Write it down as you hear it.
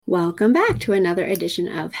Welcome back to another edition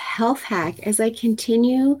of Health Hack as I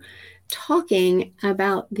continue talking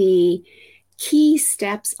about the key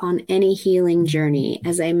steps on any healing journey.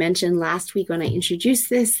 As I mentioned last week when I introduced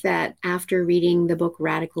this, that after reading the book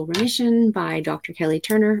Radical Remission by Dr. Kelly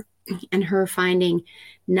Turner and her finding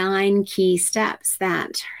 9 key steps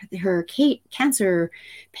that her cancer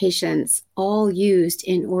patients all used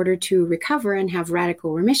in order to recover and have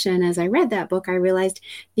radical remission. As I read that book, I realized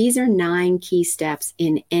these are 9 key steps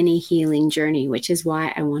in any healing journey, which is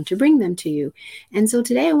why I want to bring them to you. And so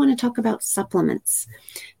today I want to talk about supplements.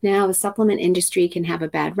 Now, the supplement industry can have a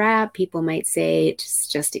bad rap. People might say it's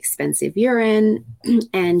just expensive urine.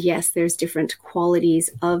 And yes, there's different qualities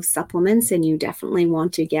of supplements, and you definitely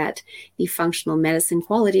want to get the functional medicine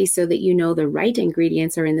quality so that you know the right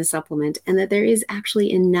ingredients are in the supplement and that there is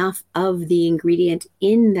actually enough of the ingredient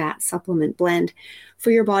in that supplement blend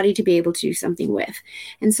for your body to be able to do something with.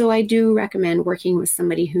 And so I do recommend working with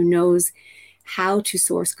somebody who knows how to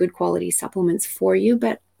source good quality supplements for you.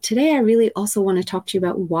 But today I really also want to talk to you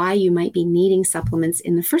about why you might be needing supplements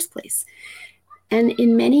in the first place. And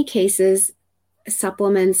in many cases,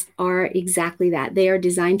 supplements are exactly that. They are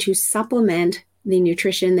designed to supplement the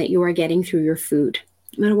nutrition that you are getting through your food.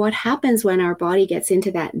 But what happens when our body gets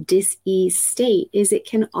into that dis-ease state is it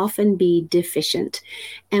can often be deficient.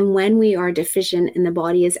 And when we are deficient and the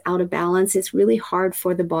body is out of balance, it's really hard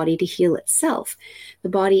for the body to heal itself. The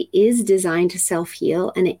body is designed to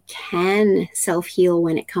self-heal, and it can self-heal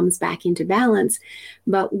when it comes back into balance.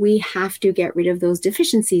 But we have to get rid of those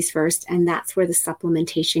deficiencies first, and that's where the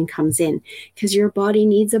supplementation comes in, because your body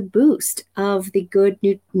needs a boost of the good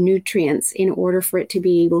nutrients in order for it to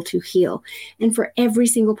be able to heal. And for every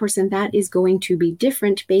single person, that is going to be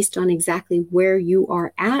different based on exactly where you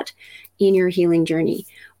are at in your healing journey.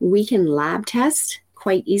 We can lab test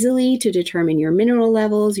quite easily to determine your mineral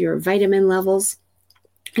levels, your vitamin levels.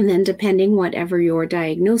 And then depending whatever your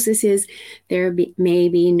diagnosis is, there may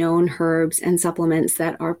be known herbs and supplements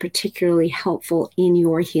that are particularly helpful in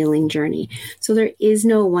your healing journey. So there is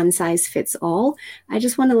no one size fits all. I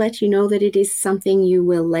just want to let you know that it is something you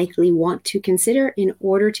will likely want to consider in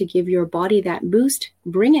order to give your body that boost,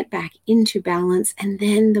 bring it back into balance, and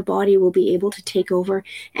then the body will be able to take over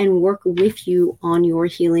and work with you on your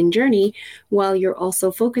healing journey while you're also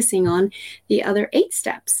focusing on the other 8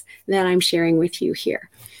 steps that I'm sharing with you here.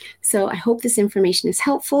 So I hope this information is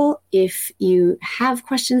helpful. If you have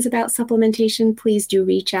questions about supplementation, please do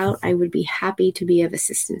reach out. I would be happy to be of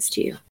assistance to you.